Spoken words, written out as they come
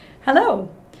Hello,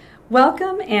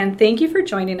 welcome and thank you for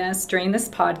joining us during this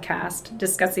podcast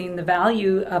discussing the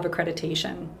value of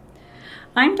accreditation.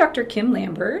 I'm Dr. Kim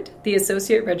Lambert, the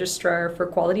Associate Registrar for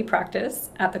Quality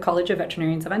Practice at the College of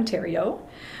Veterinarians of Ontario,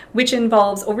 which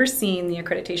involves overseeing the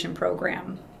accreditation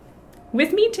program.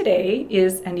 With me today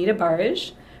is Anita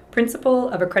Baraj, Principal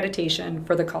of Accreditation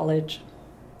for the College.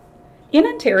 In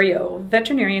Ontario,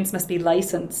 veterinarians must be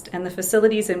licensed and the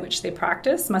facilities in which they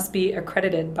practice must be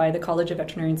accredited by the College of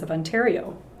Veterinarians of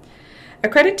Ontario.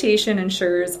 Accreditation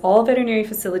ensures all veterinary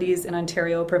facilities in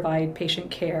Ontario provide patient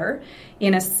care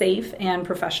in a safe and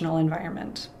professional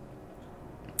environment.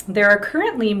 There are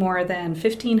currently more than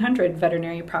 1,500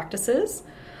 veterinary practices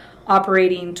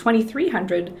operating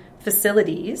 2,300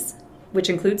 facilities, which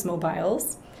includes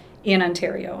mobiles, in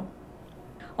Ontario.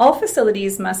 All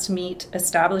facilities must meet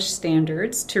established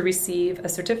standards to receive a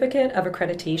certificate of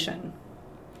accreditation.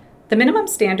 The minimum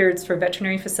standards for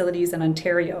veterinary facilities in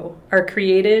Ontario are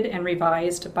created and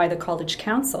revised by the College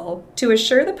Council to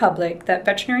assure the public that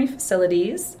veterinary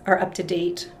facilities are up to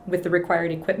date with the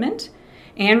required equipment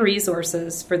and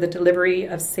resources for the delivery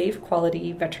of safe,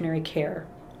 quality veterinary care.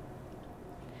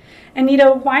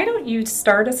 Anita, why don't you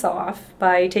start us off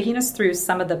by taking us through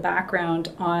some of the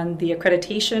background on the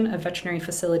accreditation of veterinary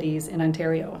facilities in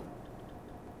Ontario?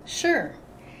 Sure.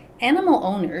 Animal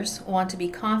owners want to be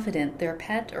confident their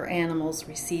pet or animals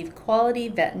receive quality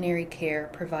veterinary care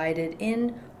provided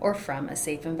in or from a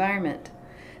safe environment.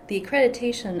 The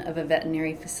accreditation of a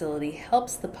veterinary facility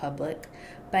helps the public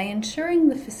by ensuring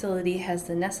the facility has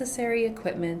the necessary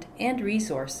equipment and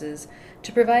resources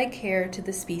to provide care to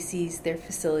the species their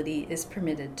facility is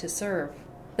permitted to serve.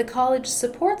 The college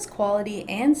supports quality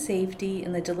and safety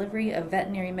in the delivery of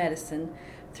veterinary medicine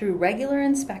through regular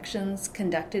inspections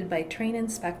conducted by trained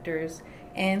inspectors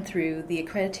and through the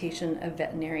accreditation of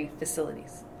veterinary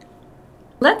facilities.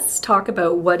 Let's talk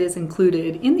about what is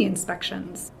included in the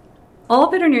inspections. All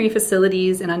veterinary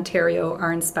facilities in Ontario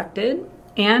are inspected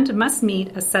and must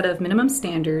meet a set of minimum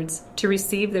standards to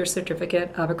receive their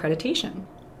certificate of accreditation.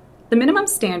 The minimum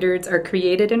standards are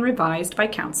created and revised by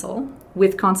Council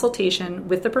with consultation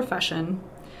with the profession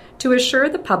to assure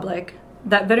the public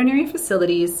that veterinary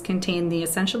facilities contain the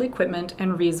essential equipment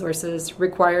and resources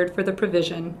required for the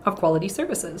provision of quality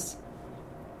services.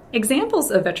 Examples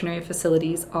of veterinary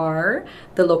facilities are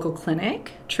the local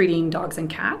clinic treating dogs and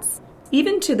cats,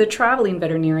 even to the traveling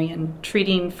veterinarian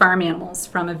treating farm animals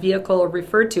from a vehicle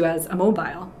referred to as a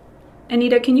mobile.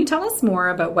 Anita, can you tell us more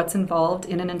about what's involved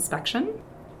in an inspection?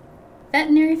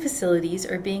 Veterinary facilities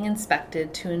are being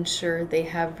inspected to ensure they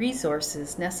have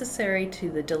resources necessary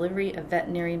to the delivery of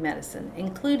veterinary medicine,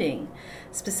 including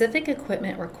specific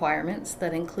equipment requirements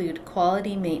that include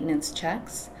quality maintenance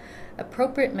checks,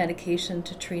 appropriate medication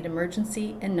to treat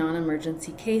emergency and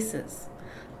non-emergency cases.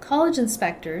 College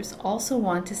inspectors also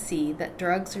want to see that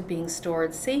drugs are being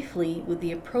stored safely with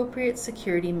the appropriate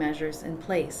security measures in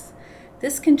place.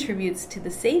 This contributes to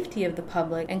the safety of the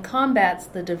public and combats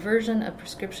the diversion of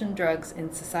prescription drugs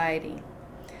in society.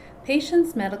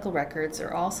 Patients' medical records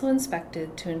are also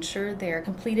inspected to ensure they are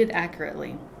completed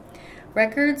accurately.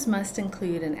 Records must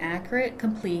include an accurate,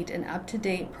 complete, and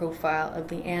up-to-date profile of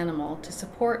the animal to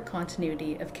support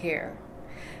continuity of care.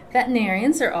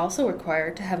 Veterinarians are also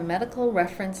required to have a medical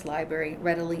reference library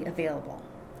readily available.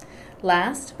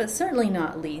 Last, but certainly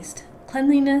not least,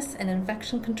 cleanliness and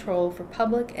infection control for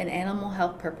public and animal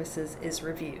health purposes is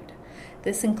reviewed.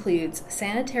 This includes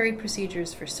sanitary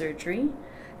procedures for surgery,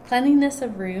 cleanliness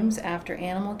of rooms after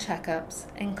animal checkups,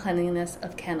 and cleanliness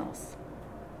of kennels.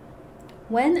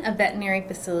 When a veterinary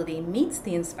facility meets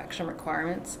the inspection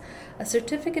requirements, a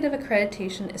certificate of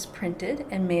accreditation is printed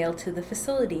and mailed to the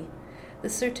facility. The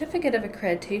certificate of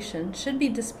accreditation should be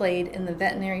displayed in the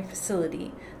veterinary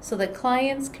facility so that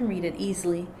clients can read it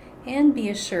easily and be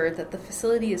assured that the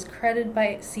facility is accredited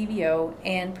by CVO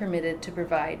and permitted to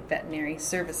provide veterinary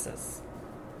services.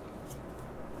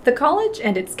 The college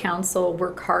and its council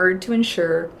work hard to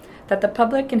ensure that the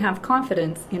public can have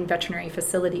confidence in veterinary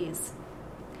facilities.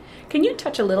 Can you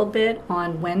touch a little bit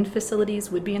on when facilities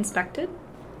would be inspected?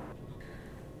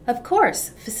 Of course,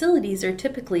 facilities are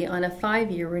typically on a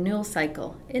 5-year renewal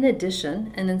cycle. In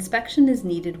addition, an inspection is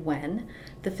needed when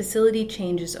the facility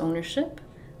changes ownership,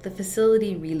 the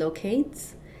facility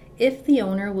relocates, if the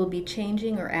owner will be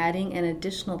changing or adding an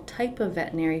additional type of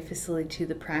veterinary facility to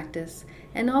the practice,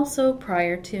 and also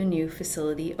prior to a new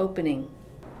facility opening.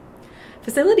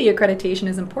 Facility accreditation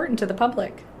is important to the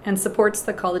public and supports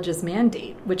the college's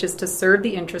mandate, which is to serve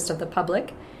the interest of the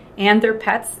public and their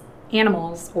pets,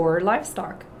 animals, or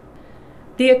livestock.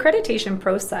 The accreditation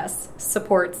process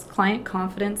supports client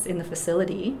confidence in the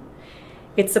facility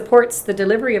It supports the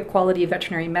delivery of quality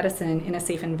veterinary medicine in a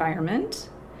safe environment.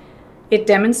 It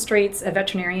demonstrates a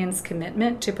veterinarian's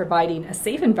commitment to providing a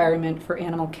safe environment for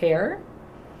animal care.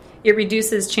 It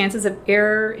reduces chances of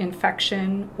error,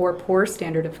 infection, or poor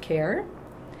standard of care.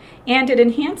 And it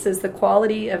enhances the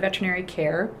quality of veterinary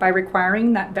care by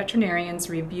requiring that veterinarians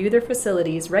review their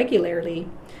facilities regularly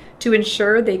to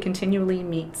ensure they continually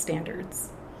meet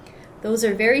standards. Those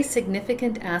are very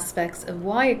significant aspects of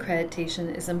why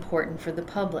accreditation is important for the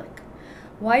public.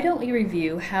 Why don't we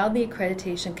review how the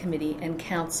Accreditation Committee and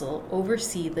Council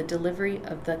oversee the delivery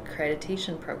of the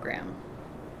accreditation program?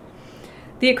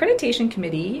 The Accreditation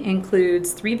Committee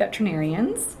includes 3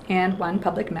 veterinarians and 1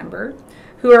 public member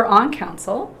who are on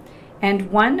council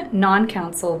and 1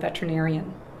 non-council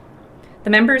veterinarian. The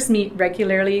members meet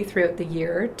regularly throughout the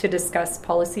year to discuss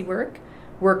policy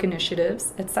work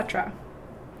initiatives, etc.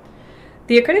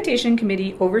 The Accreditation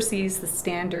Committee oversees the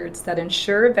standards that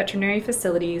ensure veterinary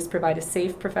facilities provide a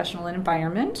safe professional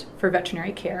environment for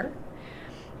veterinary care.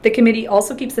 The committee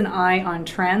also keeps an eye on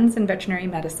trends in veterinary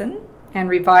medicine and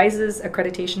revises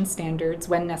accreditation standards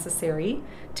when necessary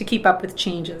to keep up with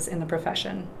changes in the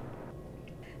profession.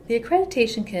 The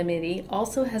Accreditation Committee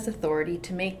also has authority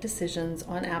to make decisions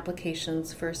on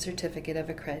applications for a certificate of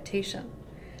accreditation.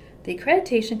 The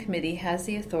Accreditation Committee has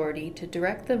the authority to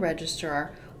direct the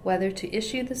registrar whether to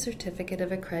issue the certificate of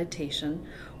accreditation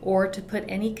or to put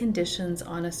any conditions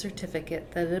on a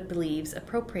certificate that it believes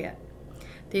appropriate.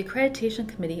 The Accreditation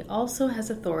Committee also has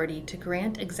authority to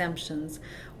grant exemptions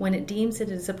when it deems it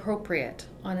is appropriate.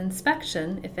 On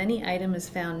inspection, if any item is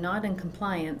found not in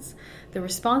compliance, the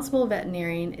responsible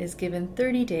veterinarian is given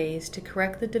 30 days to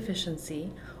correct the deficiency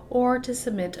or to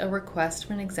submit a request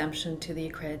for an exemption to the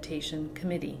Accreditation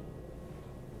Committee.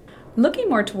 Looking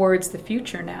more towards the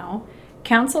future now,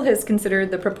 Council has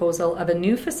considered the proposal of a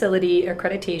new facility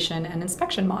accreditation and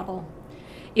inspection model.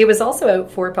 It was also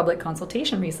out for public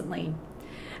consultation recently.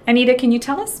 Anita, can you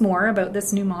tell us more about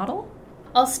this new model?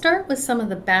 I'll start with some of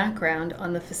the background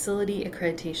on the facility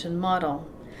accreditation model.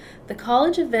 The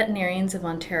College of Veterinarians of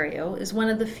Ontario is one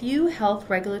of the few health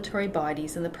regulatory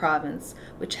bodies in the province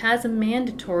which has a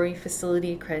mandatory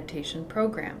facility accreditation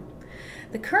program.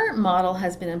 The current model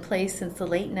has been in place since the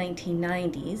late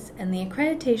 1990s, and the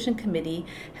Accreditation Committee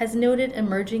has noted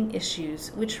emerging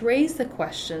issues which raise the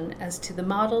question as to the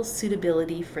model's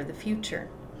suitability for the future.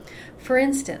 For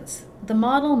instance, the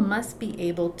model must be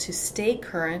able to stay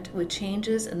current with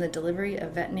changes in the delivery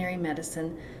of veterinary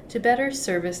medicine to better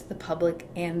service the public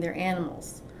and their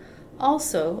animals.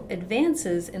 Also,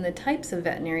 advances in the types of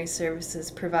veterinary services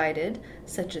provided,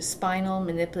 such as spinal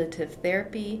manipulative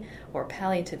therapy or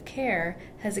palliative care,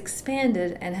 has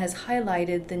expanded and has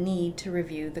highlighted the need to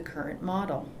review the current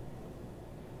model.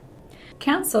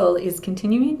 Council is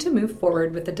continuing to move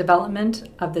forward with the development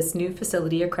of this new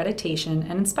facility accreditation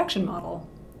and inspection model.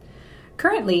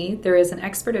 Currently, there is an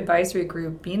expert advisory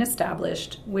group being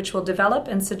established which will develop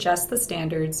and suggest the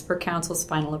standards for Council's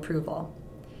final approval.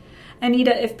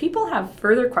 Anita, if people have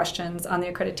further questions on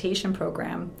the accreditation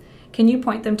program, can you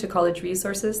point them to college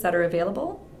resources that are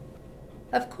available?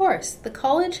 Of course, the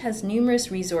college has numerous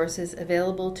resources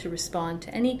available to respond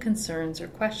to any concerns or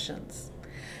questions.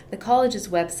 The college's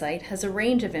website has a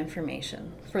range of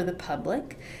information. For the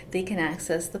public, they can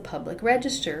access the public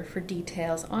register for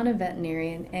details on a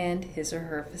veterinarian and his or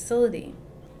her facility.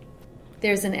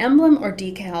 There's an emblem or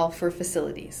decal for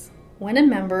facilities. When a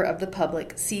member of the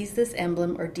public sees this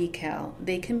emblem or decal,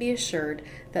 they can be assured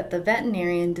that the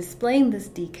veterinarian displaying this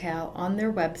decal on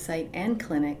their website and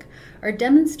clinic are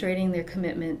demonstrating their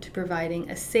commitment to providing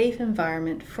a safe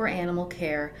environment for animal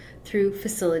care through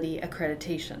facility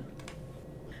accreditation.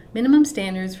 Minimum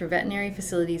standards for veterinary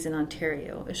facilities in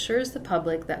Ontario assures the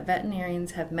public that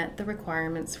veterinarians have met the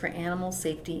requirements for animal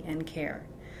safety and care.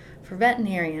 For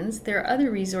veterinarians, there are other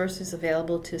resources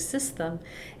available to assist them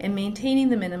in maintaining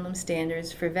the minimum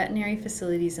standards for veterinary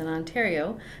facilities in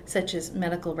Ontario, such as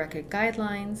medical record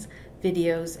guidelines,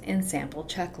 videos, and sample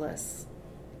checklists.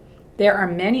 There are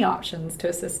many options to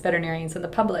assist veterinarians and the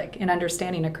public in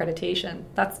understanding accreditation.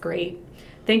 That's great.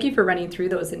 Thank you for running through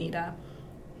those, Anita.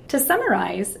 To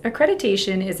summarize,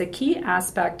 accreditation is a key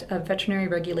aspect of veterinary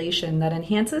regulation that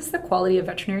enhances the quality of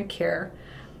veterinary care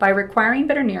by requiring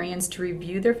veterinarians to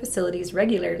review their facilities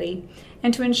regularly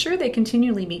and to ensure they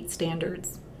continually meet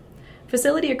standards.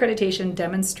 Facility accreditation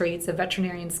demonstrates a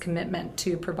veterinarian's commitment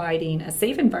to providing a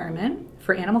safe environment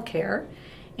for animal care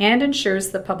and ensures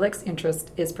the public's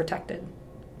interest is protected.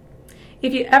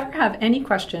 If you ever have any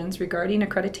questions regarding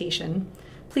accreditation,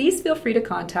 please feel free to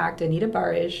contact Anita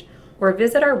Barrage or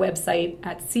visit our website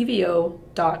at cvo.org.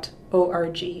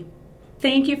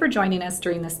 Thank you for joining us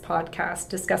during this podcast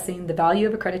discussing the value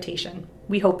of accreditation.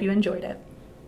 We hope you enjoyed it.